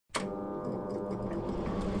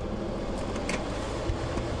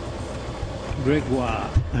Gregoire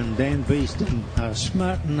and Dan Beeston are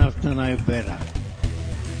smart enough to know better.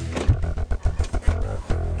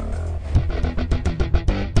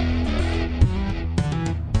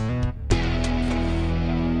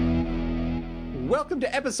 Welcome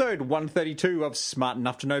to episode 132 of Smart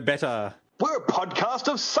Enough to Know Better. We're a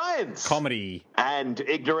podcast of science, Comedy, and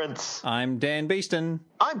ignorance. I'm Dan Beeston.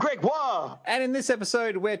 I'm Gregoire. And in this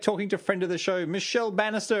episode, we're talking to friend of the show, Michelle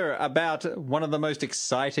Bannister, about one of the most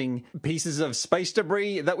exciting pieces of space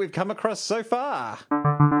debris that we've come across so far.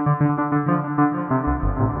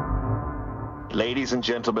 Ladies and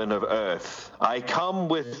gentlemen of Earth, I come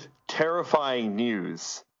with terrifying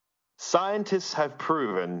news. Scientists have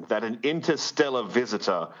proven that an interstellar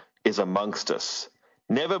visitor is amongst us.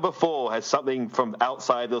 Never before has something from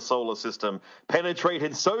outside the solar system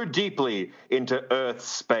penetrated so deeply into Earth's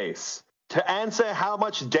space. To answer how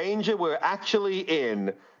much danger we're actually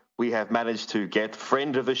in, we have managed to get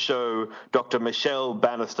friend of the show, Dr. Michelle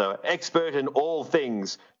Bannister, expert in all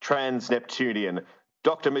things trans-Neptunian.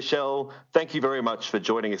 Dr. Michelle, thank you very much for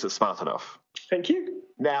joining us at Smart Enough. Thank you.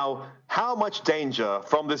 Now, how much danger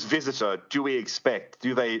from this visitor do we expect?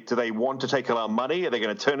 Do they want to take all our money? Are they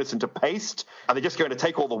going to turn us into paste? Are they just going to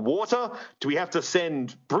take all the water? Do we have to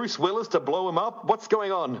send Bruce Willis to blow him up? What's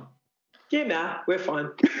going on? Yeah, nah, we're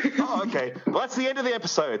fine. Oh, okay. Well, that's the end of the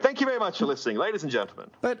episode. Thank you very much for listening, ladies and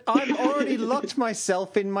gentlemen. But I've already locked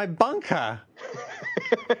myself in my bunker.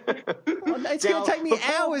 It's going to take me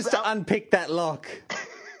hours to unpick that lock.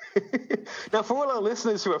 Now, for all our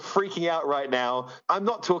listeners who are freaking out right now, I'm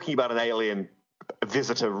not talking about an alien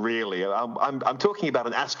visitor, really. I'm talking about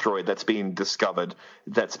an asteroid that's been discovered,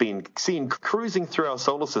 that's been seen cruising through our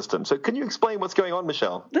solar system. So can you explain what's going on,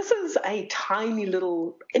 Michelle? This is a tiny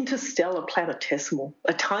little interstellar planetesimal,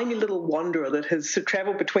 a tiny little wanderer that has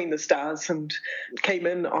travelled between the stars and came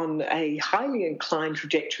in on a highly inclined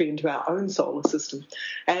trajectory into our own solar system.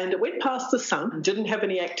 And it went past the sun, didn't have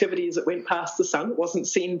any activity as it went past the sun. It wasn't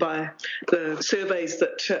seen by the surveys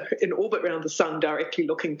that in orbit around the sun directly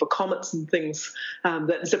looking for comets and things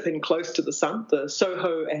that zip in close to the sun, the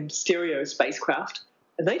SOHO and STEREO spacecraft,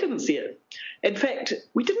 and they didn't see it. In fact,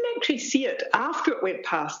 we didn't actually see it after it went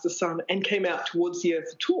past the sun and came out towards the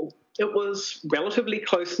Earth at all. It was relatively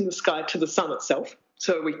close in the sky to the sun itself,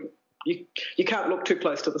 so you can't look too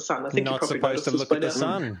close to the sun. I think Not supposed to look at the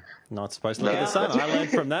sun. Not supposed to look at the sun. I learned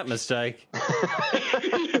from that mistake.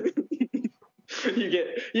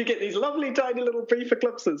 You get these lovely tiny little brief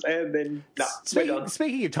eclipses, and then we're done.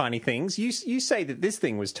 Speaking of tiny things, you say that this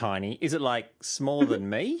thing was tiny. Is it like smaller than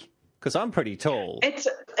me? Because I'm pretty tall. It's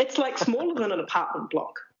like smaller than an apartment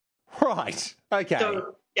block. Right. Okay.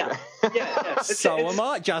 So, yeah. So am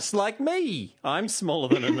I, just like me. I'm smaller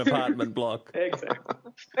than an apartment block. Exactly.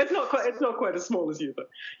 It's not quite as small as you, but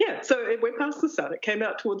yeah. So it went past the sun. It came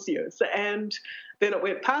out towards the Earth, and then it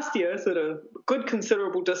went past the Earth at a good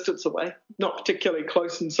considerable distance away, not particularly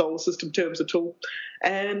close in solar system terms at all.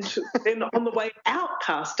 And then on the way out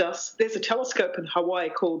past us, there's a telescope in Hawaii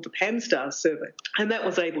called the Pan-STARRS survey, and that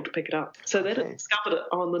was able to pick it up. So they discovered it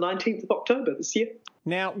on the 19th of October this year.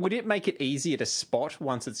 Now, would it make it easier to spot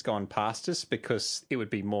once it's gone past us because it would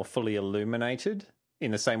be more fully illuminated?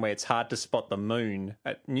 In the same way it's hard to spot the moon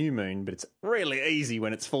at new moon, but it's really easy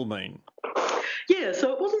when it's full moon. Yeah,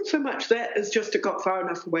 so it wasn't so much that as just it got far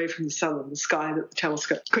enough away from the sun and the sky that the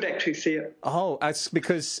telescope could actually see it. Oh, it's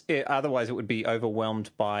because otherwise it would be overwhelmed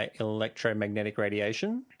by electromagnetic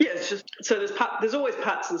radiation? Yeah, it's just so there's always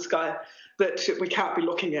parts of the sky that we can't be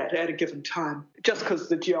looking at a given time, just because of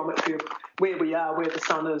the geometry of where we are, where the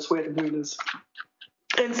sun is, where the moon is.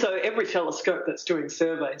 And so every telescope that's doing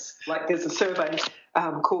surveys, like there's a survey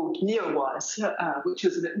called NEOWISE, which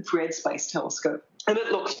is an infrared space telescope, and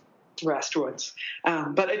it looks for asteroids.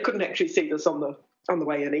 But it couldn't actually see this on the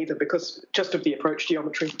way in either because just of the approach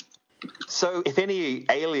geometry. So if any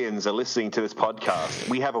aliens are listening to this podcast,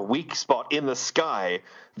 we have a weak spot in the sky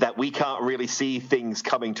that we can't really see things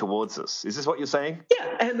coming towards us. Is this what you're saying?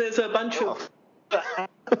 Yeah, and there's a bunch of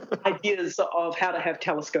ideas of how to have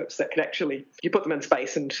telescopes that could actually, you put them in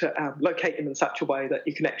space and locate them in such a way that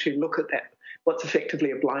you can actually look at that, what's effectively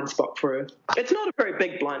a blind spot for Earth. It's not a very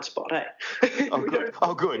big blind spot, eh?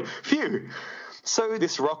 Oh, good. Phew. So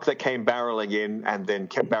this rock that came barreling in and then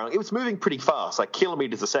kept barreling, it was moving pretty fast, like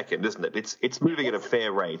kilometers a second, isn't it? It's moving at a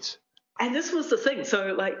fair rate. And this was the thing.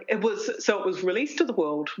 So it was released to the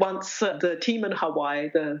world once the team in Hawaii,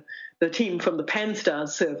 the team from the Pan-STARRS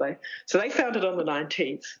survey. So they found it on the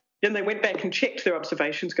 19th. Then they went back and checked their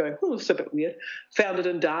observations, going, oh, it's a bit weird. Found it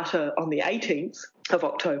in data on the 18th of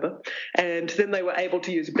October. And then they were able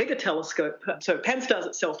to use a bigger telescope. So Pan-STARRS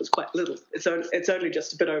itself is quite little. It's only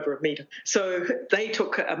just a bit over a metre. So they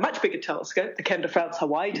took a much bigger telescope, the Canada-France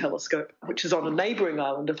Hawaii telescope, which is on a neighbouring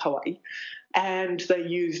island of Hawaii. And they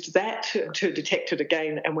used that to detect it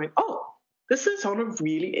again and went, oh, this is on a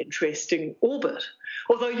really interesting orbit.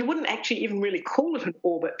 Although you wouldn't actually even really call it an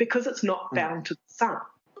orbit because it's not bound to the sun.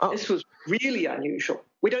 Oh. This was really unusual.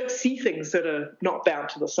 We don't see things that are not bound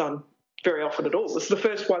to the sun very often at all. This is the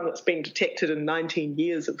first one that's been detected in 19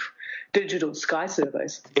 years of digital sky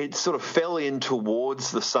surveys. It sort of fell in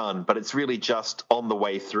towards the sun, but it's really just on the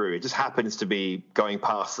way through. It just happens to be going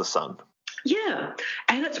past the sun. Yeah,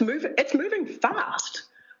 and it's moving fast.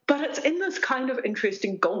 But it's in this kind of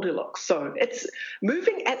interesting Goldilocks zone. It's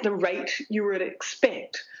moving at the rate you would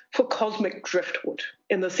expect for cosmic driftwood,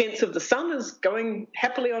 in the sense of the sun is going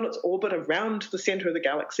happily on its orbit around the centre of the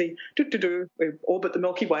galaxy. We orbit the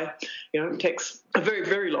Milky Way. It takes a very,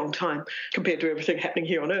 very long time compared to everything happening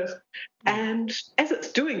here on Earth. And as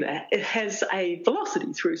it's doing that, it has a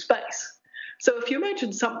velocity through space. So if you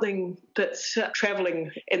imagine something that's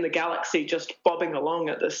travelling in the galaxy just bobbing along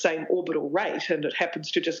at the same orbital rate and it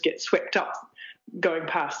happens to just get swept up going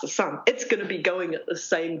past the sun, it's going to be going at the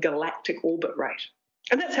same galactic orbit rate.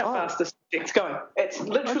 And that's how fast this object's going. It's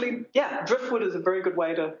literally, driftwood is a very good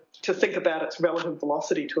way to think about its relative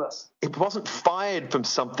velocity to us. It wasn't fired from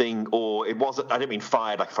something, or it wasn't, I don't mean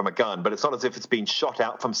fired like from a gun, but it's not as if it's been shot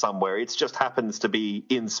out from somewhere. It just happens to be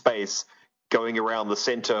in space going around the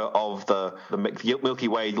centre of the Milky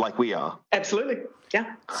Way like we are. Absolutely,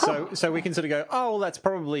 yeah. So we can sort of go, oh, well, that's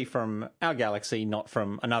probably from our galaxy, not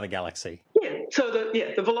from another galaxy. Yeah, so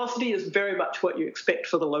the velocity is very much what you expect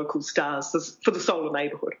for the local stars, for the solar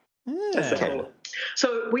neighbourhood. Okay.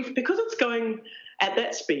 So because it's going at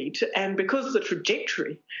that speed and because of the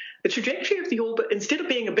trajectory of the orbit, instead of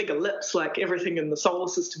being a big ellipse like everything in the solar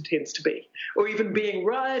system tends to be, or even being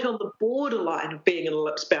right on the borderline of being an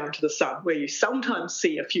ellipse bound to the sun, where you sometimes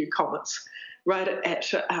see a few comets right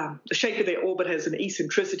at the shape of their orbit has an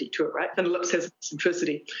eccentricity to it, right? An ellipse has an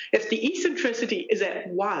eccentricity. If the eccentricity is at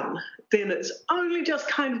 1, then it's only just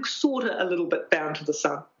kind of sort of a little bit bound to the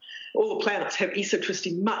sun. All the planets have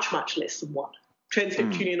eccentricity much, much less than 1.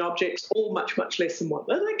 Trans-Neptunian objects, all much, much less than 1.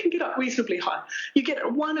 They can get up reasonably high. You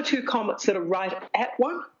get 1 or 2 comets that are right at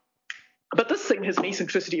 1, but this thing has an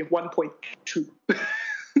eccentricity of 1.2.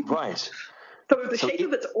 Right. So the shape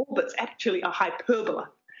of its orbit's actually a hyperbola.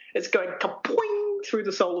 It's going kapoing through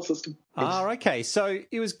the solar system. Okay. So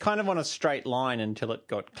it was kind of on a straight line until it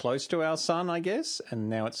got close to our sun, I guess, and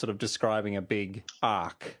now it's sort of describing a big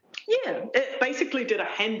arc. Yeah, it basically did a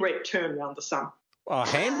handbrake turn around the sun. A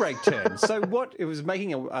handbrake turn. So what? It was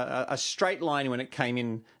making a straight line when it came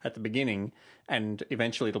in at the beginning, and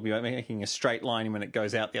eventually it'll be making a straight line when it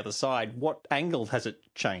goes out the other side. What angle has it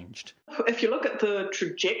changed? If you look at the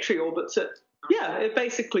trajectory orbits, it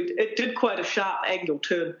did quite a sharp angle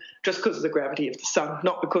turn just because of the gravity of the sun,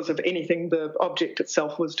 not because of anything the object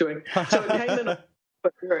itself was doing. So it came in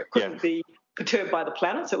where it couldn't be perturbed by the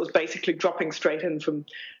planets. It was basically dropping straight in from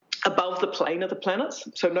above the plane of the planets.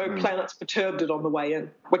 So no planets perturbed it on the way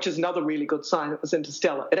in, which is another really good sign it was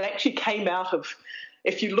interstellar. It actually came out of,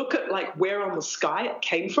 if you look at like where on the sky it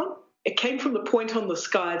came from the point on the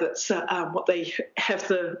sky that's what they have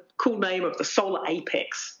the cool name of the solar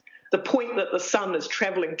apex. The point that the sun is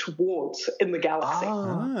travelling towards in the galaxy.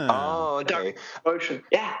 Oh, okay. Ocean.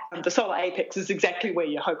 Yeah. The solar apex is exactly where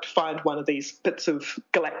you hope to find one of these bits of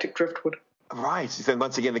galactic driftwood. Right. So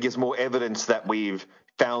once again, that gives more evidence that we've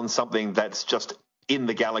found something that's just in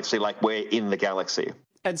the galaxy, like we're in the galaxy.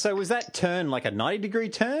 And so was that turn like a 90-degree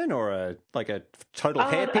turn or a total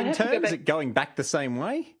hairpin turn? Is it going back the same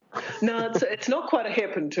way? No, it's not quite a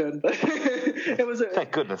hairpin turn, but it was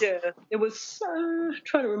thank goodness. Yeah, it was.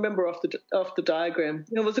 Trying to remember off the diagram.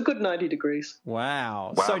 It was a good 90 degrees.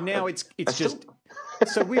 Wow. So now it's just.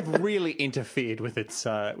 So we've really interfered with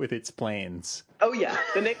its plans. Oh yeah,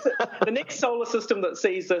 the next solar system that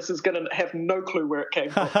sees this is going to have no clue where it came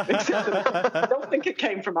from. I don't think it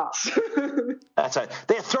came from us. That's right.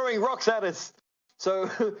 They're throwing rocks at us. So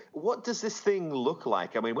what does this thing look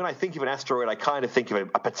like? I mean, when I think of an asteroid, I kind of think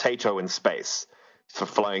of a potato in space for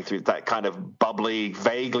flying through that kind of bubbly,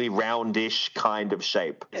 vaguely roundish kind of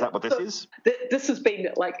shape. Is that what this is? This has been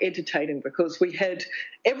entertaining because we had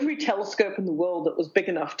every telescope in the world that was big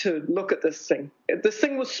enough to look at this thing. This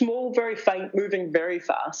thing was small, very faint, moving very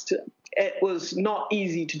fast. It was not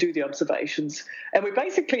easy to do the observations. And we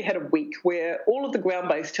basically had a week where all of the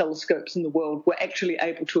ground-based telescopes in the world were actually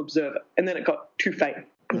able to observe it. And then it got too faint.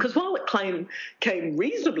 Because while it came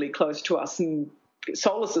reasonably close to us in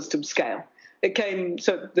solar system scale, it came,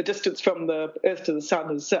 so the distance from the Earth to the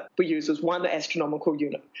Sun is, we use as 1 astronomical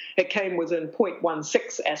unit. It came within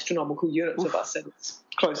 0.16 astronomical units of us at its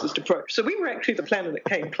closest approach. So we were actually the planet it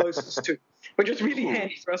came closest to, which is really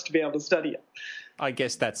handy for us to be able to study it. I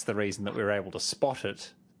guess that's the reason that we were able to spot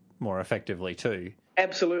it more effectively too.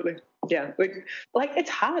 Absolutely. Yeah. It's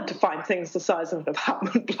hard to find things the size of an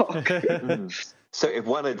apartment block. So if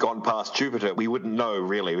one had gone past Jupiter, we wouldn't know,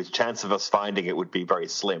 really. The chance of us finding it would be very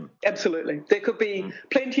slim. Absolutely. There could be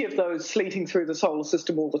plenty of those sleeting through the solar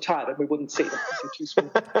system all the time, and we wouldn't see them because they're too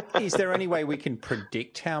small. Is there any way we can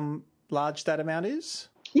predict how large that amount is?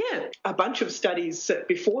 Yeah, a bunch of studies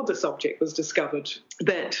before this object was discovered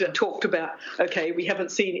that talked about, okay, we haven't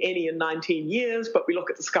seen any in 19 years, but we look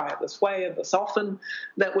at the sky this way and this often.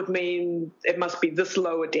 That would mean it must be this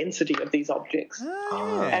low a density of these objects.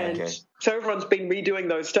 So everyone's been redoing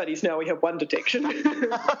those studies. Now we have one detection.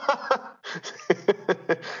 It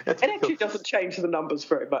actually doesn't change the numbers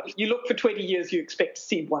very much. You look for 20 years, you expect to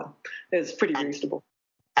see one. It's pretty reasonable.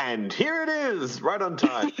 And here it is, right on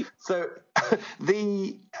time. So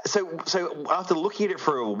after looking at it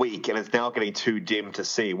for a week and it's now getting too dim to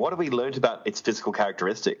see, what have we learned about its physical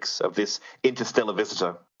characteristics of this interstellar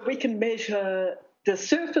visitor? We can measure the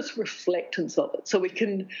surface reflectance of it. So we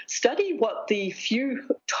can study what the few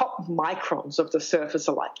top microns of the surface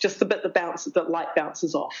are like, just the bit that light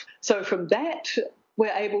bounces off. So from that,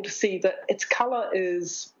 we're able to see that its colour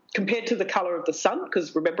is, compared to the colour of the sun,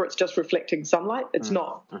 because remember it's just reflecting sunlight, it's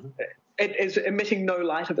not. It is emitting no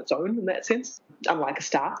light of its own in that sense, unlike a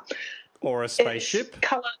star. Or a spaceship. Its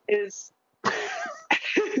colour is...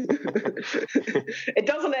 It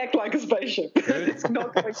doesn't act like a spaceship. Good. It's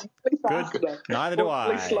not going fast enough. Neither do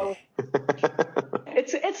I. Slower.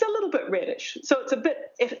 It's a little bit reddish. So it's a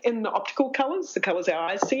bit, in the optical colours, the colours our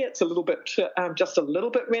eyes see, it's a little bit, just a little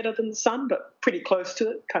bit redder than the sun, but pretty close to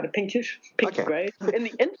it, kind of pinkish grey. In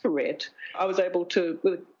the infrared, I was able to,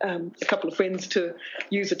 with a couple of friends, to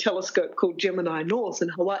use a telescope called Gemini North in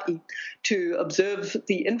Hawaii to observe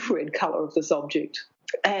the infrared colour of this object.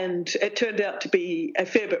 And it turned out to be a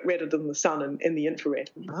fair bit redder than the sun in the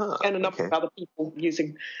infrared. And a number of other people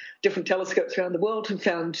using different telescopes around the world have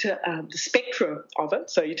found the spectra of it.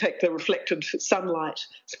 So you take the reflected sunlight,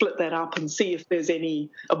 split that up and see if there's any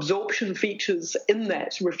absorption features in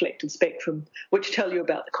that reflected spectrum, which tell you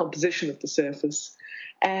about the composition of the surface.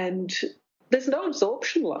 And there's no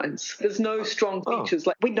absorption lines. There's no strong features.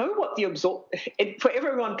 Like, we know what the for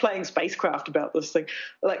everyone playing spacecraft about this thing,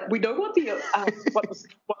 like, we know what the what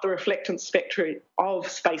the reflectance spectra of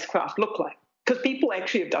spacecraft look like. Because people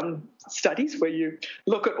actually have done studies where you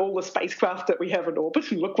look at all the spacecraft that we have in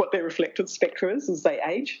orbit and look what their reflected spectra is as they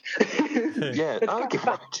age. Yeah,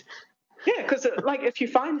 right. Yeah, because if you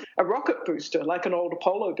find a rocket booster, like an old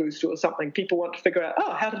Apollo booster or something, people want to figure out,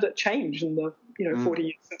 how did it change in the 40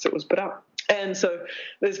 years since it was put up? And so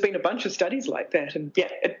there's been a bunch of studies like that, and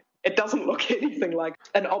it doesn't look anything like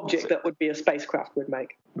an object that would be a spacecraft would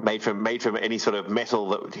make. Made from any sort of metal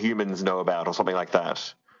that humans know about or something like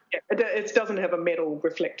that. Yeah, it doesn't have a metal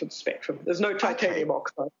reflected spectrum. There's no titanium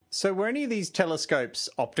oxide. So were any of these telescopes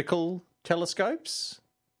optical telescopes?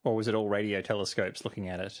 Or was it all radio telescopes looking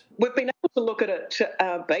at it? We've been able to look at it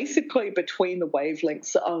basically between the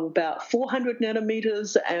wavelengths of about 400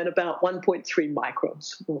 nanometers and about 1.3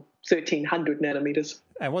 microns, or 1,300 nanometers.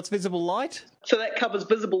 And what's visible light? So that covers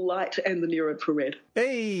visible light and the near-infrared.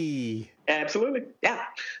 Hey! Absolutely, yeah.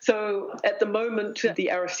 So at the moment,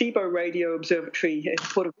 the Arecibo Radio Observatory in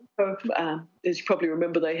Puerto Rico, as you probably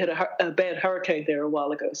remember, they had a bad hurricane there a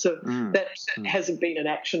while ago. So that hasn't been in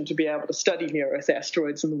action to be able to study near-Earth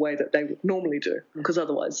asteroids in the way that they would normally do. Because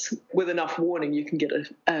otherwise, with enough warning, you can get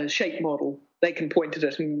a shape model. They can point at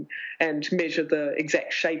it and measure the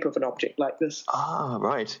exact shape of an object like this. Ah,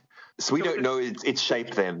 right. So we don't know its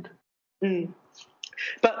shape then.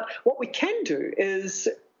 But what we can do is,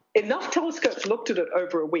 enough telescopes looked at it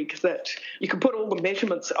over a week that you can put all the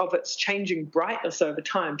measurements of its changing brightness over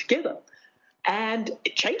time together. And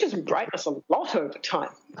it changes in brightness a lot over time.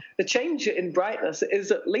 The change in brightness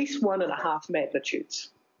is at least 1.5 magnitudes.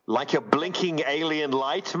 Like a blinking alien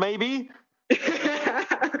light, maybe?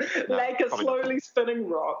 Like a slowly spinning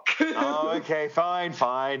rock. Oh, okay,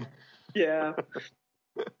 fine. Yeah.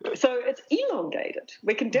 So it's elongated.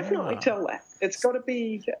 We can definitely tell that. It's got to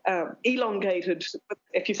be elongated.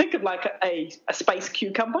 If you think of like a space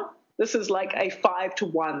cucumber, this is like a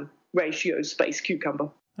 5-to-1 ratio space cucumber.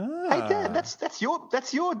 Hey, that's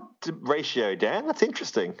your ratio, Dan. That's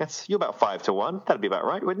interesting. You're about 5 to 1. That'd be about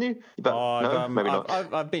right, wouldn't you? No, maybe not.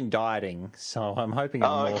 I've been dieting, so I'm hoping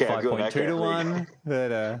I'm more 5.2 to 1.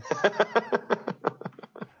 But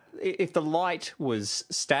if the light was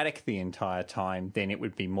static the entire time, then it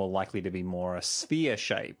would be more likely to be more a sphere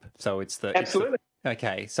shape. So absolutely.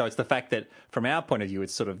 Okay, so it's the fact that from our point of view,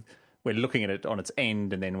 it's sort of we're looking at it on its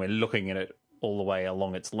end, and then we're looking at it all the way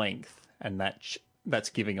along its length, and that's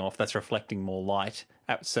reflecting more light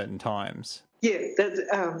at certain times.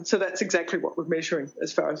 Yeah, so that's exactly what we're measuring,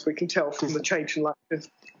 as far as we can tell from the change in light.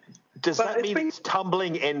 Does that mean it's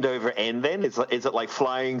tumbling end over end then? Is it like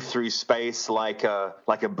flying through space like a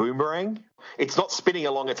boomerang? It's not spinning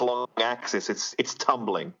along its long axis, it's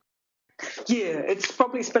tumbling. Yeah, it's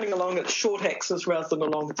probably spinning along its short axis rather than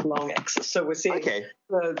along its long axis. So we're seeing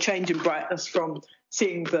the change in brightness from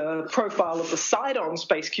seeing the profile of the side-on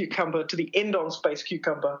space cucumber to the end-on space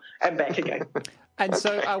cucumber and back again. And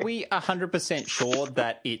so are we 100% sure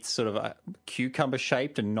that it's sort of a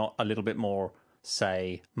cucumber-shaped and not a little bit more,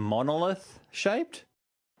 say, monolith-shaped?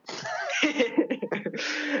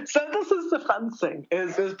 So this is the fun thing,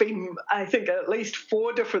 is there's been, I think, at least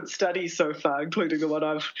 4 different studies so far, including the one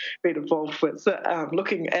I've been involved with,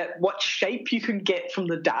 looking at what shape you can get from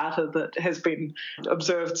the data that has been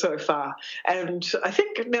observed so far. And I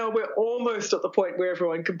think now we're almost at the point where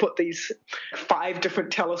everyone can put these 5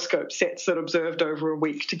 different telescope sets that observed over a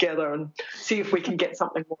week together and see if we can get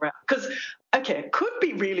something more out. Because, okay, it could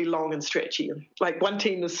be really long and stretchy. Like one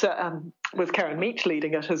team is, with Karen Meach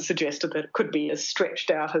leading it, has suggested that it could be as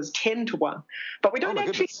stretched out as 10 to 1. But we don't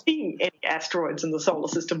actually see any asteroids in the solar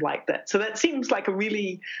system like that. So that seems like a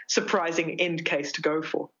really surprising end case to go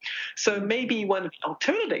for. So maybe one of the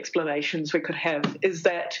alternate explanations we could have is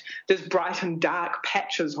that there's bright and dark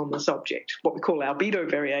patches on this object, what we call albedo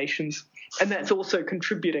variations, and that's also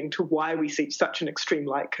contributing to why we see such an extreme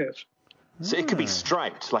light curve. So it could be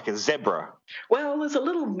striped like a zebra. Well, there's a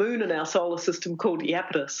little moon in our solar system called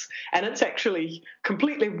Iapetus, and it's actually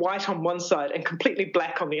completely white on one side and completely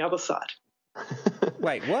black on the other side.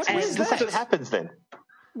 Wait, what? Where's that? What happens then?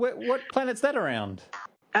 What planet's that around?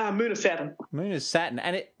 Moon of Saturn. Moon is Saturn,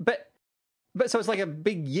 and but so it's like a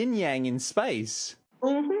big yin yang in space.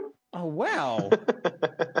 Mm-hmm. Oh wow!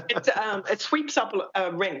 It sweeps up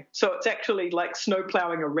a ring, so it's actually like snow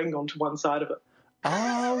plowing a ring onto one side of it.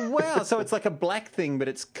 Oh, wow. So it's like a black thing, but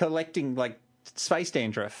it's collecting like space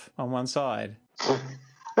dandruff on one side.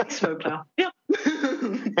 Snowplow. Yeah.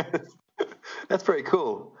 That's pretty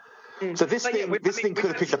cool. So this thing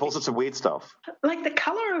could have picked up all sorts of weird stuff. Like the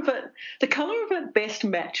colour of it best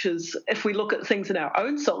matches, if we look at things in our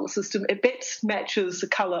own solar system, it best matches the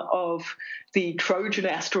colour of the Trojan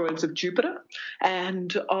asteroids of Jupiter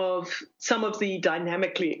and of some of the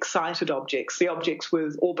dynamically excited objects, the objects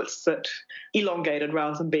with orbits that elongated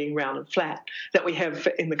rather than being round and flat, that we have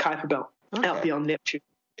in the Kuiper Belt out beyond Neptune.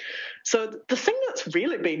 So the thing that's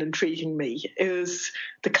really been intriguing me is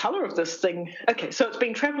the colour of this thing. Okay, so it's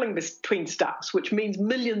been travelling between stars, which means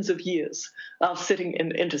millions of years of sitting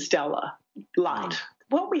in interstellar light.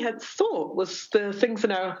 What we had thought was the things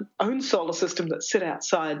in our own solar system that sit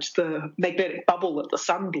outside the magnetic bubble that the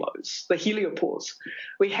sun blows, the heliopause.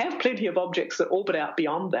 We have plenty of objects that orbit out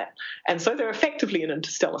beyond that, and so they're effectively in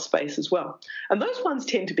interstellar space as well. And those ones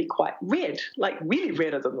tend to be quite red, like really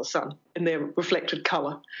redder than the sun in their reflected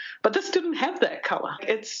colour. But this didn't have that colour.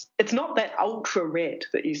 It's not that ultra red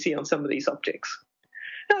that you see on some of these objects.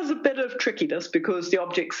 There's a bit of trickiness because the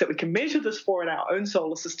objects that we can measure this for in our own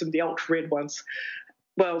solar system, the ultra-red ones,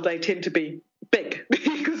 well, they tend to be big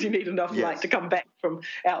because you need enough light to come back from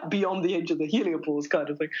out beyond the edge of the heliopause kind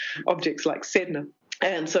of thing, objects like Sedna.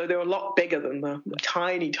 And so they're a lot bigger than the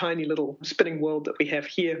tiny, tiny little spinning world that we have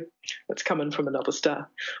here that's coming from another star.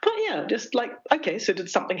 But yeah, just like, okay, so did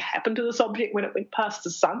something happen to this object when it went past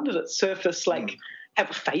the sun? Did it surface have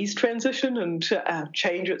a phase transition and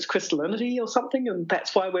change its crystallinity or something, and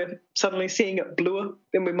that's why we're suddenly seeing it bluer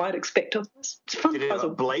than we might expect of this? It's fun. Did it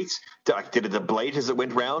ablate? Did it ablate as it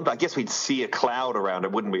went round? I guess we'd see a cloud around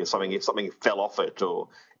it, wouldn't we, or something, if something fell off it, or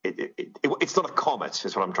it's not a comet,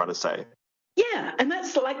 is what I'm trying to say. Yeah, and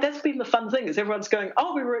that's been the fun thing, is everyone's going,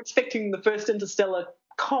 oh, we were expecting the first interstellar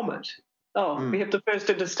comet. Oh, we have the first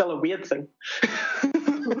interstellar weird thing.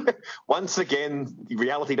 Once again,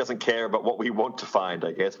 reality doesn't care about what we want to find,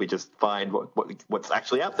 I guess. We just find what's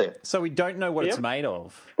actually out there. So we don't know what it's made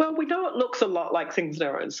of. Well, we know it looks a lot like things in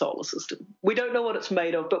our own solar system. We don't know what it's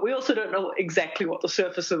made of, but we also don't know exactly what the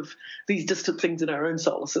surface of these distant things in our own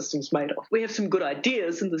solar system is made of. We have some good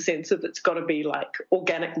ideas in the sense of it's got to be like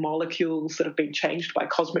organic molecules that have been changed by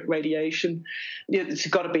cosmic radiation. There's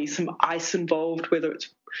got to be some ice involved, whether it's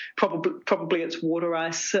probably it's water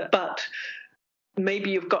ice, but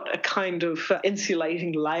maybe you've got a kind of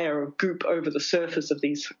insulating layer of goop over the surface of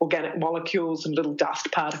these organic molecules and little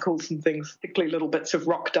dust particles and things, particularly little bits of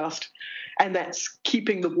rock dust, and that's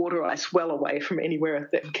keeping the water ice well away from anywhere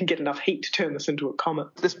that can get enough heat to turn this into a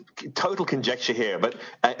comet. This total conjecture here, but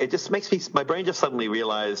it just makes my brain just suddenly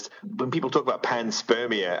realized when people talk about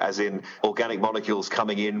panspermia, as in organic molecules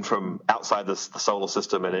coming in from outside the solar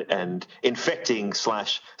system and infecting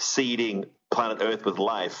 / seeding planet Earth with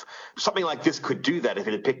life, something like this could do that if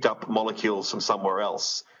it had picked up molecules from somewhere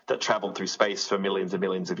else that traveled through space for millions and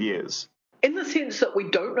millions of years. In the sense that we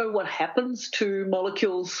don't know what happens to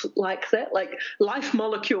molecules like that. Like life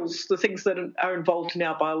molecules, the things that are involved in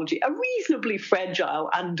our biology, are reasonably fragile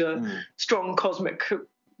under strong cosmic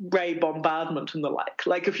ray bombardment and the like.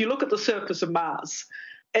 Like if you look at the surface of Mars,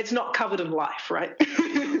 it's not covered in life, right?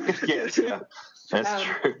 Yes, yeah, that's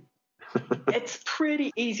true. It's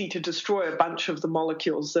pretty easy to destroy a bunch of the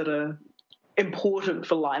molecules that are important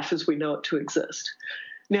for life as we know it to exist.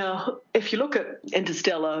 Now, if you look at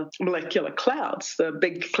interstellar molecular clouds, the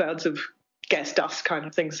big clouds of gas dust kind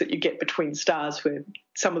of things that you get between stars, where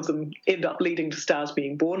some of them end up leading to stars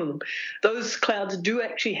being born in them, those clouds do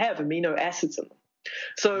actually have amino acids in them.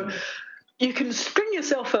 So you can string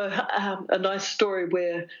yourself a nice story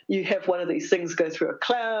where you have one of these things go through a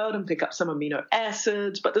cloud and pick up some amino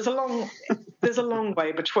acids, but there's a long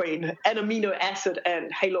way between an amino acid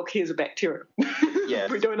and, hey, look, here's a bacterium. Yeah,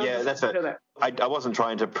 we don't understand that. I wasn't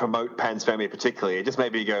trying to promote panspermia particularly. It just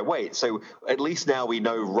made me go, wait, so at least now we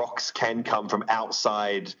know rocks can come from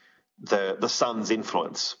outside the sun's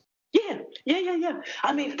influence. Yeah.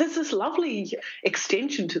 I mean, there's this lovely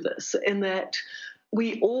extension to this in that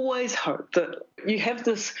we always hope that you have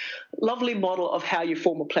this lovely model of how you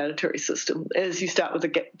form a planetary system. As you start with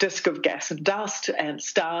a disk of gas and dust, and a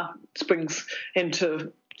star springs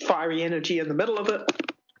into fiery energy in the middle of it,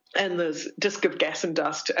 and this disk of gas and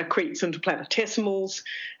dust accretes into planetesimals,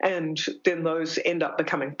 and then those end up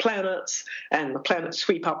becoming planets, and the planets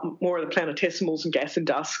sweep up more of the planetesimals and gas and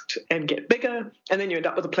dust and get bigger, and then you end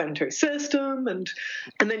up with a planetary system, and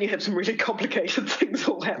then you have some really complicated things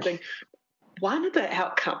all happening. One of the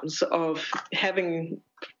outcomes of having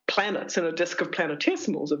planets in a disk of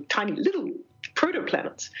planetesimals, of tiny little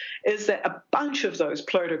protoplanets, is that a bunch of those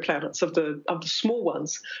protoplanets of the small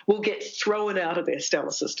ones will get thrown out of their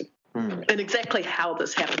stellar system. And exactly how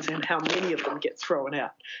this happens and how many of them get thrown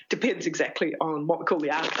out depends exactly on what we call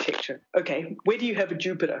the architecture. Okay, where do you have a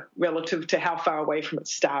Jupiter relative to how far away from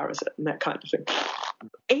its star is it, and that kind of thing.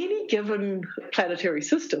 Any given planetary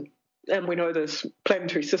system, and we know those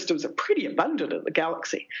planetary systems are pretty abundant in the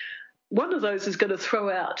galaxy, one of those is going to throw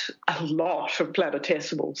out a lot of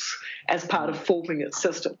planetesimals as part of forming its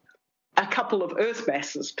system. A couple of Earth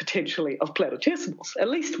masses, potentially, of planetesimals, at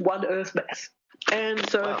least one Earth mass. And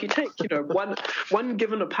so if you take, one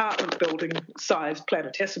given apartment building sized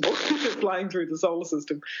planetesimal flying through the solar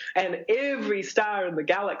system, and every star in the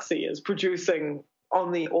galaxy is producing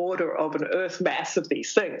on the order of an Earth mass of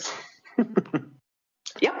these things.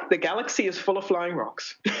 Yep, the galaxy is full of flying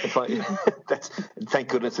rocks. Thank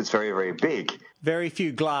goodness it's very, very big. Very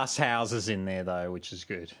few glass houses in there, though, which is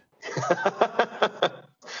good.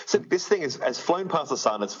 So this thing has flown past the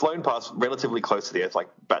sun. It's flown past relatively close to the Earth, like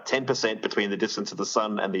about 10% between the distance of the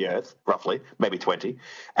sun and the Earth, roughly, maybe 20.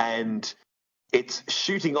 And it's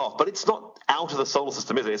shooting off, but it's not out of the solar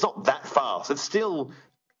system, is it? It's not that fast. It's still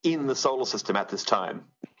in the solar system at this time.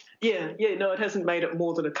 Yeah, no, it hasn't made it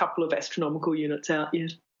more than a couple of astronomical units out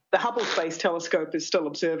yet. The Hubble Space Telescope is still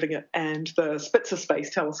observing it, and the Spitzer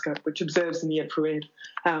Space Telescope, which observes in the infrared,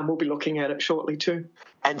 will be looking at it shortly too.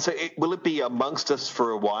 And so will it be amongst us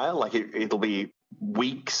for a while? Like it'll be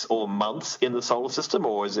weeks or months in the solar system,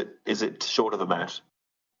 or is it shorter than that?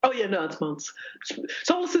 Oh, yeah, no, it's months.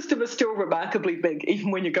 Solar system is still remarkably big,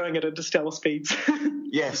 even when you're going at interstellar speeds.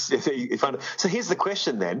 Yes. So here's the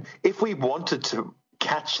question then. If we wanted to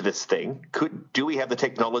catch this thing, do we have the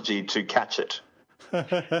technology to catch it?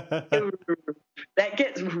 That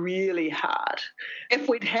gets really hard. If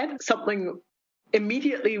we'd had something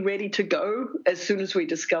immediately ready to go as soon as we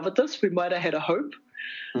discovered this, we might have had a hope.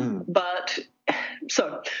 But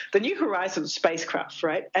so the New Horizons spacecraft,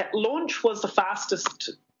 right, at launch was the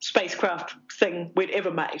fastest spacecraft thing we'd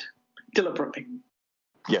ever made, deliberately.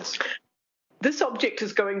 Yes. This object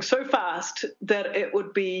is going so fast that it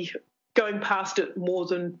would be going past it more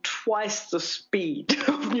than twice the speed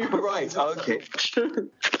of New Horizons. Right, okay.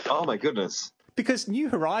 Oh, my goodness. Because New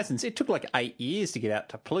Horizons, it took like 8 years to get out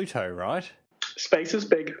to Pluto, right? Space is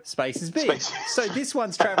big. Space is big. So this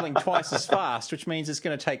one's travelling twice as fast, which means it's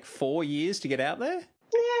going to take 4 years to get out there?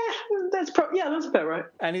 Yeah, that's about right.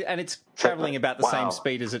 And it's travelling about the same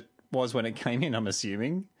speed as it was when it came in, I'm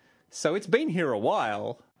assuming. So it's been here a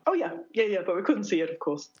while. Oh, yeah, but we couldn't see it, of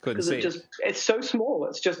course. Couldn't see it. It's so small,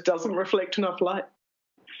 it just doesn't reflect enough light.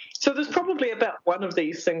 So there's probably about one of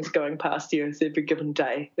these things going past the Earth every given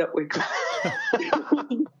day that we could...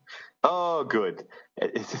 Oh, good.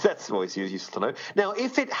 That's always useful to know. Now,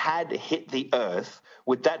 if it had hit the Earth,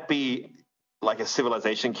 would that be like a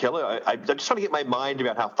civilization killer? I'm just trying to get my mind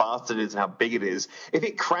about how fast it is and how big it is. If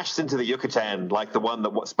it crashed into the Yucatan, like the one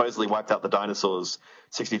that supposedly wiped out the dinosaurs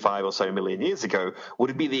 65 or so million years ago,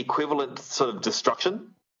 would it be the equivalent sort of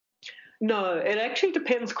destruction? No, it actually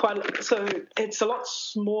depends quite a lot. So it's a lot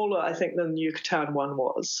smaller, I think, than the Yucatan one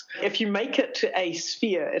was. If you make it a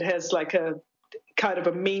sphere, it has like a kind of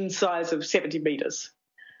a mean size of 70 meters.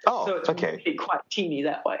 Oh, so it's really quite teeny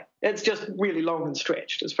that way. It's just really long and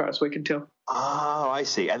stretched, as far as we can tell. Oh, I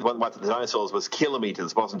see. And one of the dinosaurs was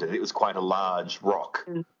kilometers, wasn't it? It was quite a large rock.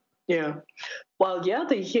 Yeah. Well, yeah,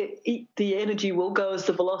 the energy will go as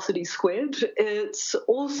the velocity squared. It's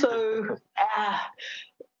also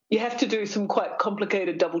you have to do some quite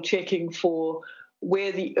complicated double checking for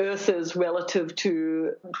where the Earth is relative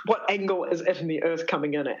to what angle is it in the Earth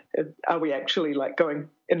coming in at. Are we actually like going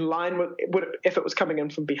in line with if it was coming in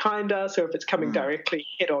from behind us, or if it's coming directly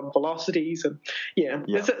head-on velocities? And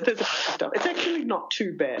there's a stuff. It's actually not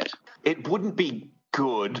too bad. It wouldn't be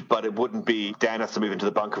good, but it wouldn't be Dan has to move into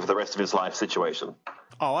the bunker for the rest of his life situation.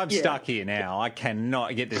 Oh, I'm stuck here now. I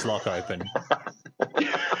cannot get this lock open.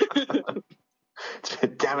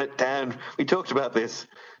 Damn it, Dan. We talked about this.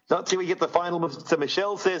 Not till we get the final. So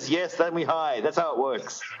Michelle says yes, then we hide. That's how it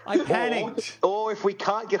works. I panicked. Or if we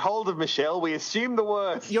can't get hold of Michelle, we assume the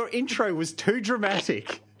worst. Your intro was too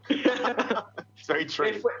dramatic. It's very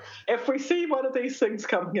true. If we see one of these things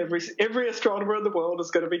coming, every astronomer in the world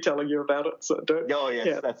is going to be telling you about it. So don't. Oh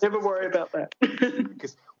yes, never worry about that.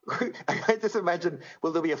 Because I just imagine,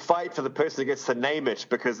 will there be a fight for the person who gets to name it?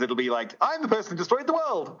 Because it'll be like, I'm the person who destroyed the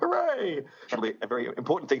world. Hooray! That'll be a very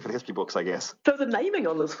important thing for the history books, I guess. So the naming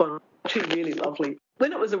on this one is actually really lovely.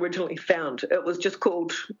 When it was originally found, it was just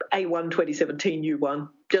called A1 2017 U1,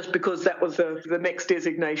 just because that was the next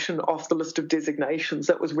designation off the list of designations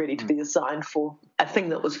that was ready to be assigned for a thing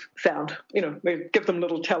that was found. We give them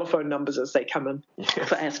little telephone numbers as they come in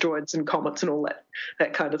for asteroids and comets and all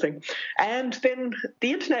that kind of thing. And then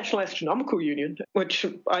the International Astronomical Union, which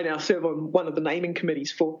I now serve on one of the naming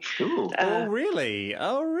committees for. Ooh. Oh, really?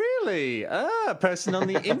 A person on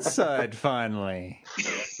the inside, finally.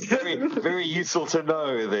 Very, very useful to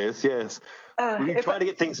know this, yes. We've been trying to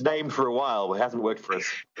get things named for a while. It hasn't worked for us.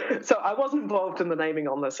 So I wasn't involved in the naming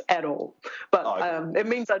on this at all, but it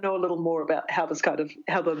means I know a little more about how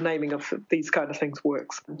the naming of these kind of things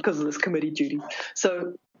works because of this committee duty.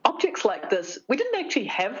 So objects like this, we didn't actually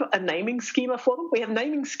have a naming schema for them. We have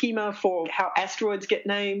naming schema for how asteroids get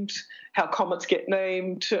named, how comets get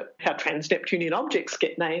named, how trans-Neptunian objects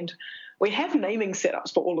get named. We have naming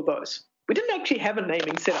setups for all of those. We didn't actually have a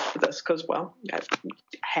naming setup for this because, well, I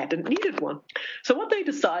hadn't needed one. So what they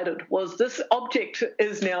decided was this object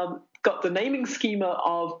is now got the naming schema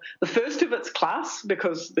of the first of its class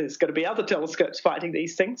because there's going to be other telescopes fighting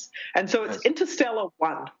these things. And so it's Interstellar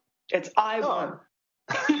 1. It's I1.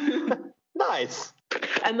 Oh. Nice.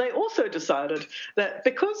 And they also decided that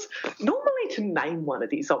because normally to name one of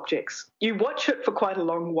these objects, you watch it for quite a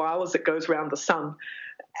long while as it goes around the sun,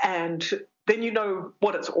 and then you know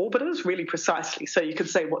what its orbit is really precisely. So you can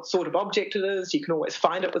say what sort of object it is. You can always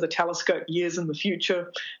find it with a telescope years in the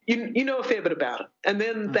future. You know a fair bit about it. And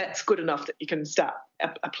then that's good enough that you can start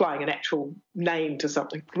applying an actual name to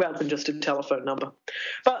something rather than just a telephone number.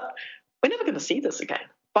 But we're never going to see this again.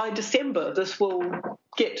 By December, this will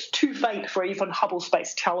get too faint for even Hubble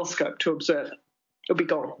Space Telescope to observe it. It'll be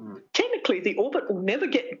gone. Technically, the orbit will never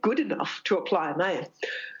get good enough to apply a name.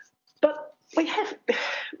 But we have,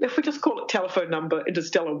 if we just call it telephone number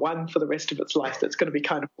Interstellar 1 for the rest of its life, that's going to be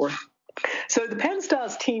kind of boring. So the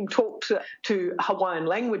Pan-STARRS team talked to Hawaiian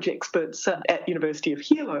language experts at University of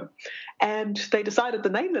Hilo, and they decided the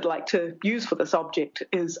name they'd like to use for this object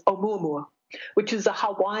is Oumuamua, which is a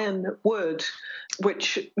Hawaiian word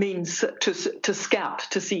which means to scout,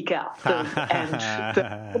 to seek out. And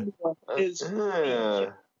the is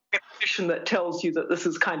repetition that tells you that this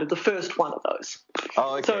is kind of the first one of those.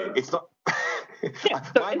 Oh, okay. So, it's not. Yeah,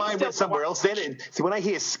 so My mind went somewhere else then. See, when I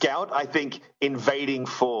hear scout, I think invading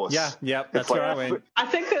force. Yeah, that's where I went. I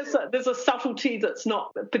think there's a subtlety that's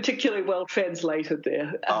not particularly well translated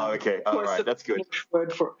there. Oh, okay. All right, that's good.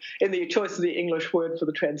 In the choice of the English word for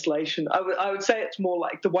the translation, I would say it's more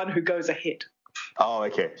like the one who goes ahead. Oh,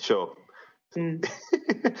 okay, sure.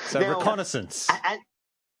 So now, reconnaissance.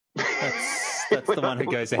 That's the one who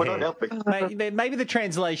goes ahead. Maybe the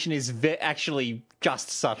translation is actually just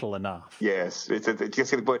subtle enough. Yes, it's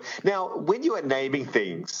just the point. Now, when you are naming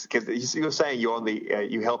things, because you're saying you're on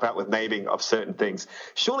you help out with naming of certain things.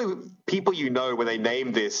 Surely, people when they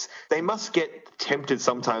name this, they must get tempted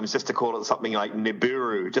sometimes just to call it something like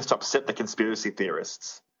Nibiru, just to upset the conspiracy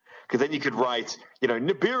theorists. Because then you could write,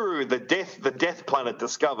 Nibiru, the death planet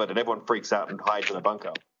discovered, and everyone freaks out and hides in a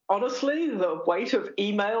bunker. Honestly, the weight of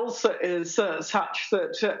emails is such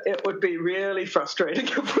that it would be really frustrating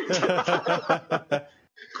if we did.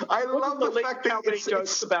 I love the fact that how many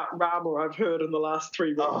jokes about Rama I've heard in the last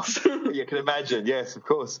 3 months. You can imagine, yes, of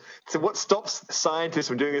course. So what stops scientists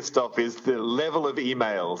from doing this stuff is the level of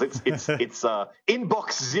emails. It's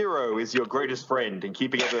inbox zero is your greatest friend in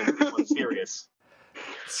keeping everyone serious.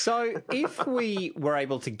 So if we were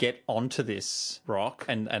able to get onto this rock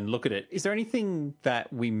and look at it, is there anything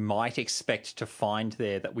that we might expect to find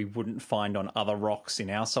there that we wouldn't find on other rocks in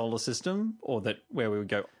our solar system, or where we would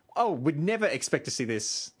go, we'd never expect to see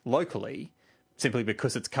this locally simply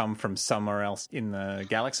because it's come from somewhere else in the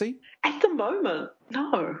galaxy? At the moment,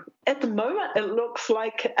 no. At the moment, it looks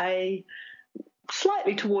like a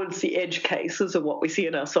slightly towards the edge cases of what we see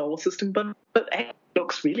in our solar system, but it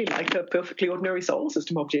looks really like a perfectly ordinary solar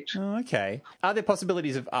system object. Oh, okay. Are there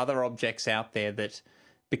possibilities of other objects out there that,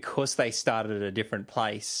 because they started at a different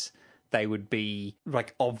place, they would be,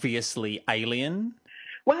 obviously alien?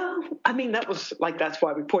 Well, I mean, that's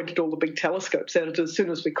why we pointed all the big telescopes at it as soon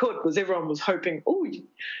as we could, because everyone was hoping,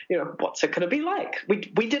 what's it going to be like?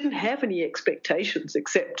 We didn't have any expectations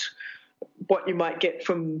except what you might get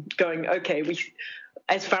from going, okay,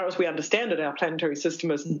 as far as we understand it, our planetary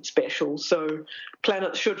system isn't special, so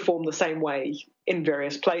planets should form the same way in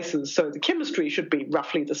various places. So the chemistry should be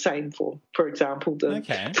roughly the same for example, the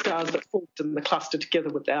stars that formed in the cluster together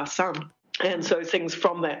with our sun. And so things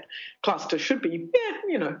from that cluster should be,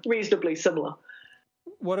 reasonably similar.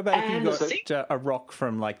 What about if you got a rock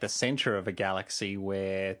from, the centre of a galaxy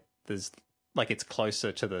where there's it's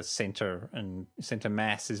closer to the centre and centre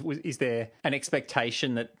mass? Is there an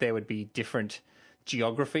expectation that there would be different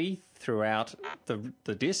geography throughout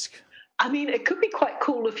the disk? I mean, it could be quite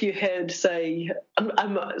cool if you had, say,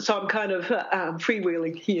 I'm kind of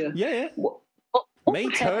freewheeling here. Yeah. What Me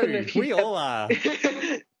too. We all are.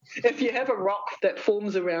 If you have a rock that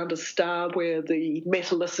forms around a star where the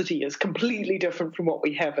metallicity is completely different from what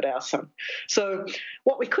we have at our sun. So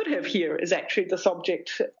what we could have here is actually this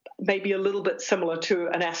object maybe a little bit similar to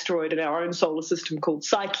an asteroid in our own solar system called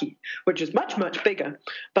Psyche, which is much, much bigger,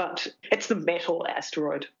 but it's the metal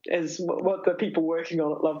asteroid, is what the people working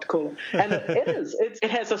on it love to call it. And it is.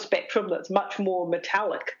 It has a spectrum that's much more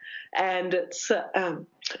metallic, and it's an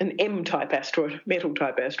M-type asteroid,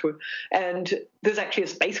 metal-type asteroid. And there's actually a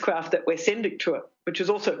spacecraft that we're sending to it, which is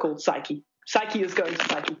also called Psyche. Psyche is going to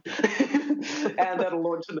Psyche, and that'll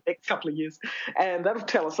launch in the next couple of years. And that'll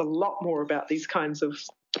tell us a lot more about these kinds of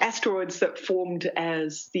asteroids that formed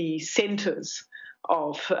as the centers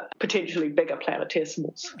of potentially bigger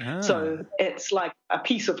planetesimals. So it's like a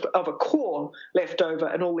piece of a core left over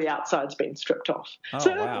and all the outside's been stripped off.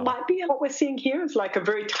 It might be what we're seeing here is like a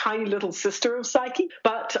very tiny little sister of Psyche,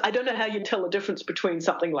 but I don't know how you tell the difference between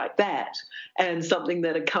something like that and something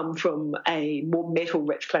that had come from a more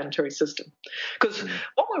metal-rich planetary system. Because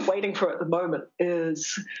what we're waiting for at the moment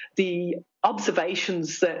is the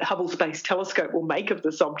observations that Hubble Space Telescope will make of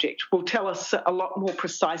this object will tell us a lot more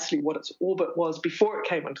precisely what its orbit was before it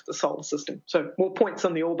came into the solar system. So more points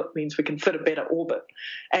on the orbit means we can fit a better orbit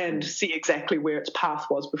and see exactly where its path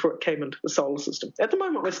was before it came into the solar system. At the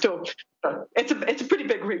moment, we're still it's a pretty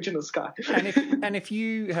big region of sky. And if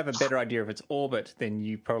you have a better idea of its orbit, then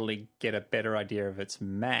you probably get a better idea of its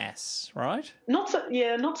mass, right? Not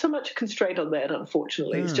so much a constraint on that,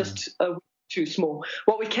 unfortunately. It's just too small.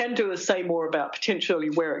 What we can do is say more about potentially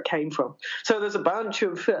where it came from. So there's a bunch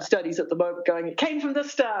of studies at the moment going, it came from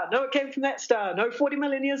this star, no, it came from that star, no, 40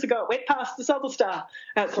 million years ago, it went past this other star.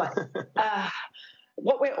 And it's like,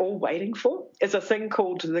 what we're all waiting for is a thing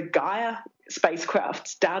called the Gaia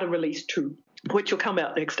spacecraft's data release 2, which will come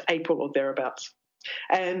out next April or thereabouts.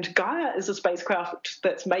 And Gaia is a spacecraft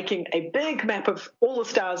that's making a big map of all the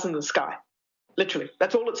stars in the sky. Literally,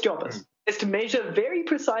 that's all its job is. is to measure very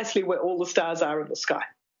precisely where all the stars are in the sky.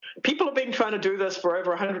 People have been trying to do this for over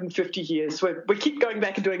 150 years. We keep going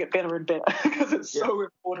back and doing it better and better because it's so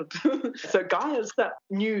important. So Gaia's that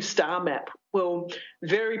new star map will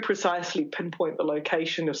very precisely pinpoint the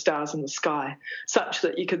location of stars in the sky, such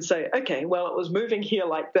that you can say, okay, well, it was moving here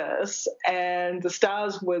like this, and the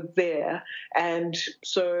stars were there. And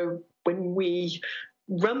so when we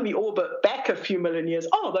run the orbit back a few million years,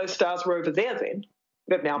 those stars were over there then.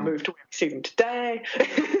 They've now moved to where we see them today.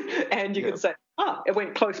 And you can say, it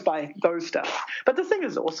went close by those stars. But the thing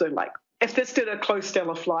is also, like, if this did a close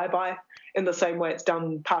stellar flyby in the same way it's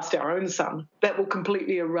done past our own sun, that will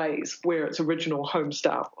completely erase where its original home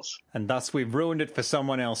star was. And thus we've ruined it for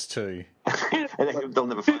someone else too. And they'll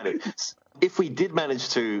never find it. If we did manage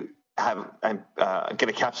to have get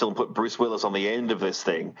a capsule and put Bruce Willis on the end of this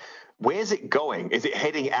thing, where's it going? Is it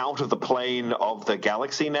heading out of the plane of the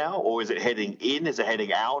galaxy now, or is it heading in? Is it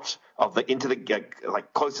heading out of into the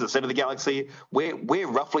close to the center of the galaxy? Where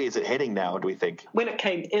roughly is it heading now, do we think? When it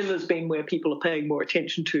came in has been where people are paying more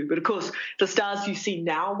attention to, but of course the stars you see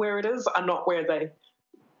now where it is are not where they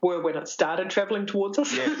were when it started traveling towards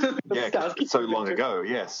us. Yeah, so long ago,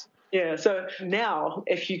 yes. Yeah, so now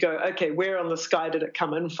if you go, okay, where on the sky did it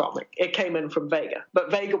come in from? It came in from Vega, but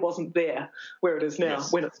Vega wasn't there where it is now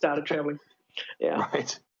when it started traveling. Yeah.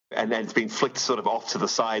 Right. And then it's been flicked sort of off to the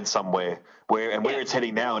side somewhere, where it's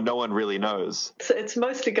heading now, no one really knows. So it's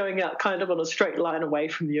mostly going out kind of on a straight line away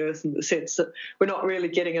from the Earth in the sense that we're not really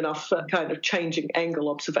getting enough kind of changing angle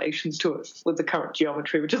observations to it with the current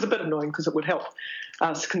geometry, which is a bit annoying because it would help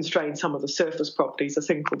us constrain some of the surface properties, a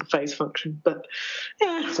thing called the phase function. But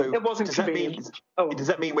so it wasn't convenient. Does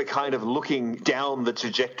that mean we're kind of looking down the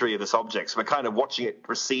trajectory of this object? So we're kind of watching it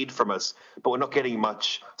recede from us, but we're not getting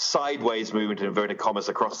much sideways movement in inverted commas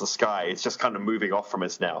across the sky. It's just kind of moving off from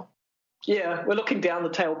us now. Yeah, we're looking down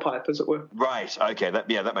the tailpipe, as it were. Right, okay,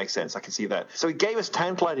 that makes sense. I can see that. So it gave us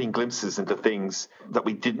tantalizing glimpses into things that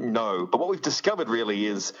we didn't know. But what we've discovered really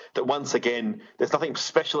is that once again, there's nothing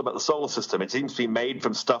special about the solar system. It seems to be made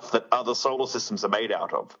from stuff that other solar systems are made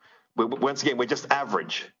out of. Once again, we're just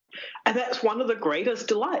average. And that's one of the greatest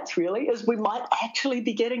delights, really, is we might actually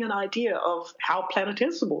be getting an idea of how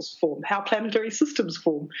planetesimals form, how planetary systems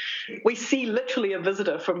form. We see literally a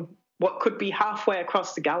visitor from what could be halfway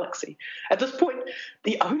across the galaxy. At this point,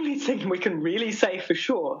 the only thing we can really say for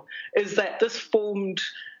sure is that this formed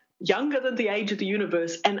younger than the age of the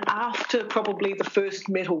universe and after probably the first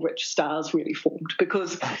metal-rich stars really formed,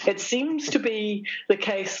 because it seems to be the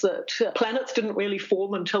case that planets didn't really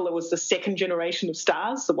form until there was the second generation of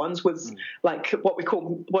stars, the ones with like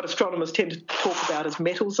what astronomers tend to talk about as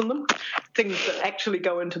metals in them, things that actually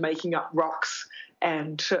go into making up rocks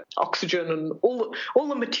and oxygen and all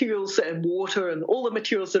the materials and water and all the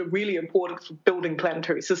materials that are really important for building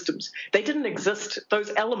planetary systems. They didn't exist,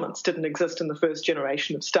 those elements didn't exist in the first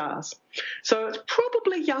generation of stars. So it's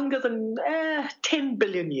probably younger than 10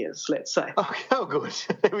 billion years, let's say. Oh good.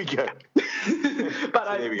 There we go.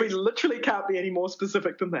 But we literally can't be any more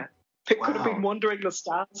specific than that. It could have been wandering the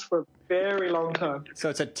stars for a very long time.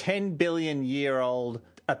 So it's a 10 billion year old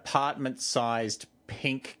apartment-sized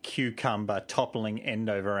pink cucumber toppling end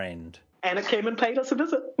over end. And it came and paid us a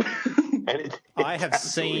visit. I have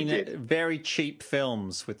seen very cheap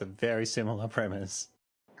films with a very similar premise.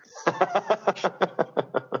 Are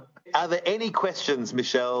there any questions,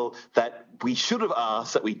 Michelle, that we should have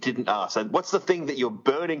asked that we didn't ask? And what's the thing that you're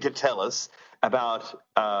burning to tell us about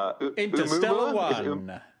Interstellar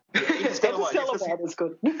One? Interstellar One is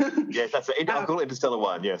good. Yes, that's it. I'll call it Interstellar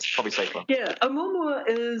One. Yes, probably safer. Yeah, Oumuamua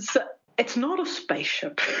is... It's not a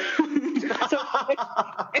spaceship. So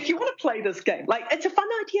if you want to play this game, like, it's a fun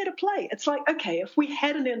idea to play. It's like, okay, if we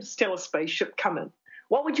had an interstellar spaceship come in,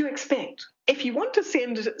 what would you expect? If you want to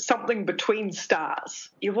send something between stars,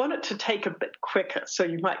 you want it to take a bit quicker, so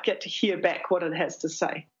you might get to hear back what it has to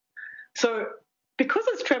say. So because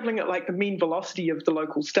it's traveling at like the mean velocity of the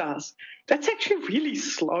local stars, that's actually really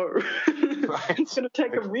slow. Right. It's going to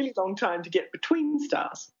take a really long time to get between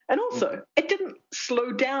stars. And also, it didn't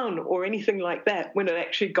slow down or anything like that when it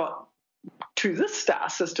actually got to this star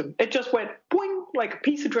system. It just went boing, like a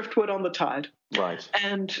piece of driftwood on the tide. Right.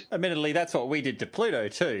 And admittedly, that's what we did to Pluto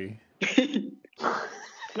too.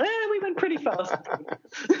 We went pretty fast.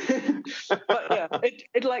 But yeah,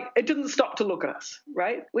 it didn't stop to look at us,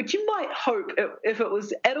 right? Which you might hope if it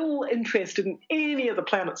was at all interested in any of the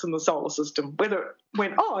planets in the solar system, whether it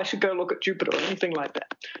went, I should go look at Jupiter or anything like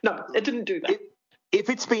that. No, it didn't do that. If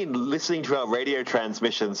it's been listening to our radio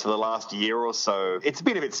transmissions for the last year or so, it's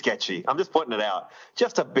been a bit sketchy. I'm just pointing it out.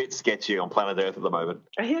 Just a bit sketchy on planet Earth at the moment.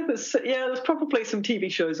 I hear there's probably some TV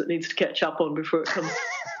shows it needs to catch up on before it comes.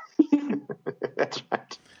 That's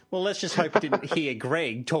right. Well, let's just hope we didn't hear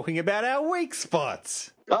Greg talking about our weak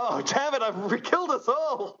spots. Oh, damn it, I've killed us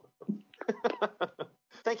all.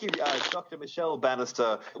 Thank you, Dr. Michelle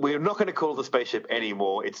Bannister. We're not going to call it the spaceship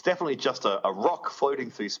anymore. It's definitely just a rock floating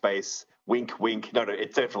through space. Wink, wink. No,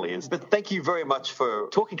 it definitely is. But thank you very much for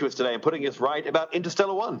talking to us today and putting us right about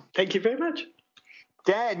Interstellar 1. Thank you very much.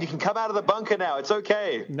 Dan, you can come out of the bunker now. It's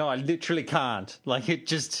okay. No, I literally can't. Like, it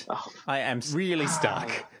just... I am really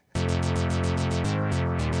stuck.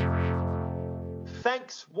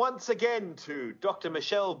 Thanks once again to Dr.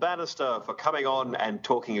 Michelle Bannister for coming on and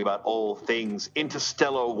talking about all things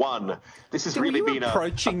Interstellar 1. This has really been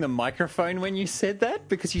approaching the microphone when you said that?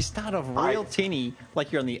 Because you start off real tinny,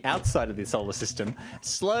 like you're on the outside of the solar system,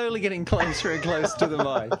 slowly getting closer and closer to the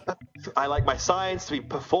mic. I like my science to be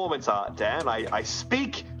performance art, Dan. I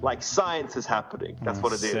speak like science is happening. That's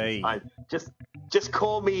what it is. Just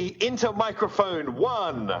call me Inter Microphone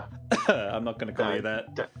 1. I'm not going to call you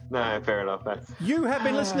that. No, fair enough. You have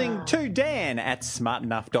been listening to Dan at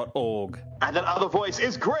smartenough.org. And that other voice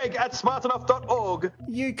is Greg at smartenough.org.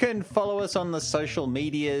 You can follow us on the social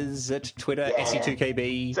medias at Twitter,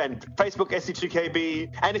 SE2KB. And Facebook,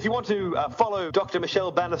 SE2KB. And if you want to follow Dr.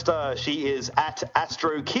 Michelle Bannister, she is at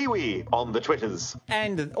AstroKiwi on the Twitters.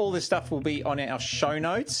 And all this stuff will be on our show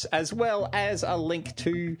notes, as well as a link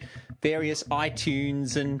to various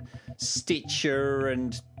iTunes and Stitcher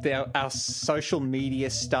and our social media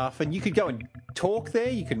stuff. And you could go and talk there.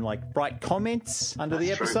 You can write comments under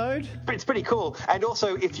the episode. It's pretty cool. And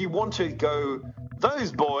also, if you want to go,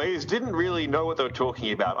 those boys didn't really know what they were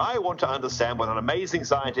talking about. I want to understand what an amazing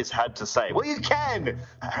scientist had to say. Well, you can.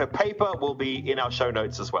 Her paper will be in our show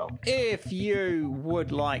notes as well. If you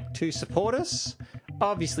would like to support us,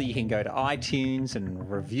 obviously you can go to iTunes and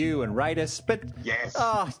review and rate us, but yes.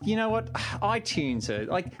 You know what? iTunes are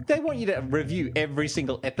they want you to review every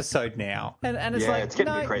single episode now. And it's it's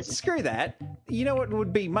getting a bit crazy. Screw that. You know what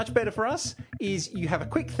would be much better for us is you have a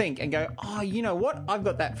quick think and go, oh, you know what? I've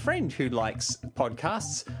got that friend who likes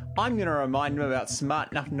podcasts. I'm going to remind them about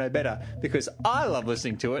Smart Enough to Know Better because I love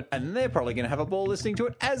listening to it and they're probably going to have a ball listening to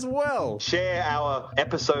it as well. Share our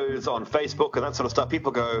episodes on Facebook and that sort of stuff.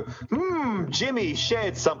 People go, Jimmy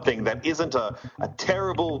shared something that isn't a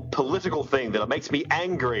terrible political thing that makes me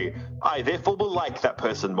angry. I therefore will like that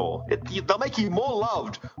person more. They'll make you more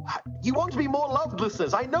loved. You want to be more loved,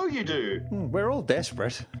 listeners. I know you do. We're all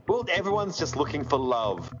desperate. Well, everyone's just looking for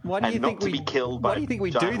love. Why do you think not to be killed by Why do you think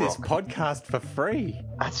we do this rock. podcast for free?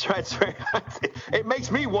 That's right. It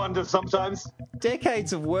makes me wonder sometimes.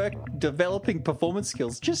 Decades of work developing performance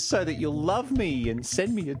skills just so that you'll love me and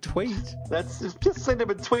send me a tweet. Just send him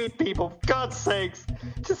a tweet, people. For God's sakes.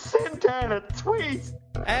 Just send Dan a tweet.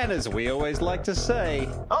 And as we always like to say...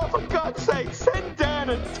 Oh, for God's sake, send Dan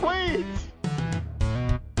a tweet.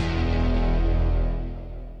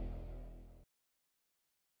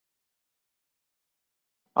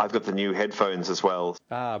 I've got the new headphones as well.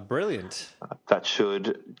 Ah, brilliant. That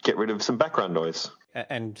should get rid of some background noise.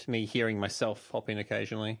 And me hearing myself pop in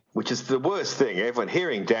occasionally. Which is the worst thing. Everyone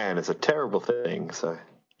hearing Dan is a terrible thing, so...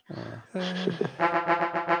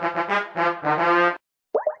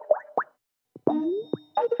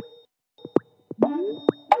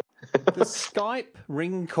 The Skype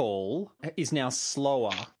ring call is now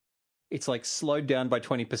slower. It's slowed down by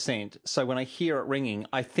 20%. So when I hear it ringing,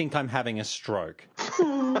 I think I'm having a stroke.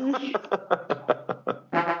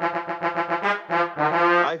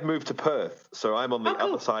 I've moved to Perth, so I'm on the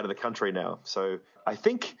other side of the country now. So I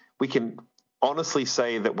think we can honestly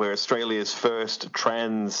say that we're Australia's first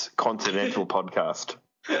transcontinental podcast.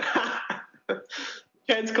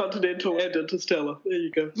 Transcontinental and interstellar. There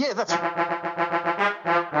you go. Yeah, that's...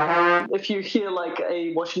 If you hear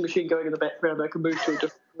a washing machine going in the background, I can move to a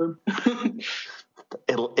different room.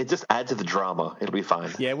 It just adds to the drama. It'll be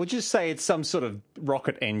fine. Yeah, we'll just say it's some sort of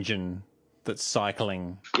rocket engine that's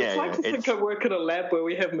cycling. Yeah, I think I work in a lab where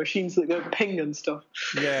we have machines that go ping and stuff.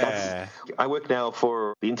 Yeah. I work now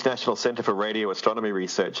for the International Centre for Radio Astronomy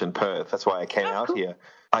Research in Perth. That's why I came out here.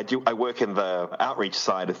 I work in the outreach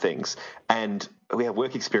side of things, and we have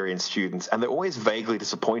work experience students, and they're always vaguely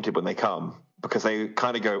disappointed when they come because they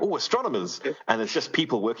kind of go, "Oh, astronomers," and it's just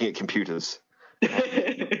people working at computers.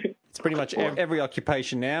 It's pretty much every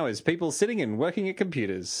occupation now is people sitting and working at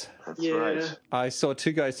computers. That's right. I saw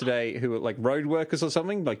two guys today who were road workers or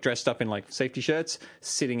something, dressed up in safety shirts,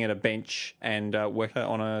 sitting at a bench and working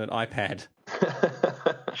on an iPad,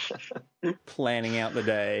 planning out the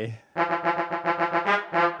day.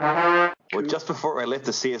 Well, just before I left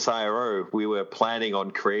the CSIRO, we were planning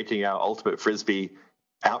on creating our Ultimate Frisbee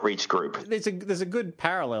outreach group. There's a good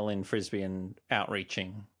parallel in Frisbee and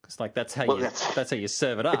outreaching. It's that's how you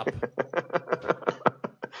serve it up.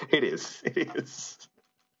 It is. It is.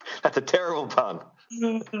 That's a terrible pun.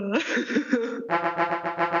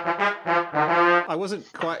 I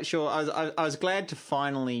wasn't quite sure. I was glad to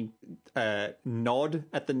finally nod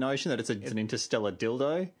at the notion that it's an interstellar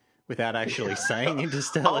dildo without actually saying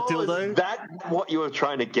interstellar dildo. Is that what you were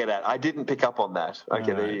trying to get at? I didn't pick up on that.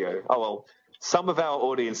 Okay, there you go. Oh, well, some of our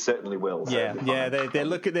audience certainly will. So yeah,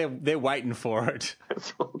 they're waiting for it.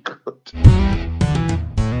 It's all good.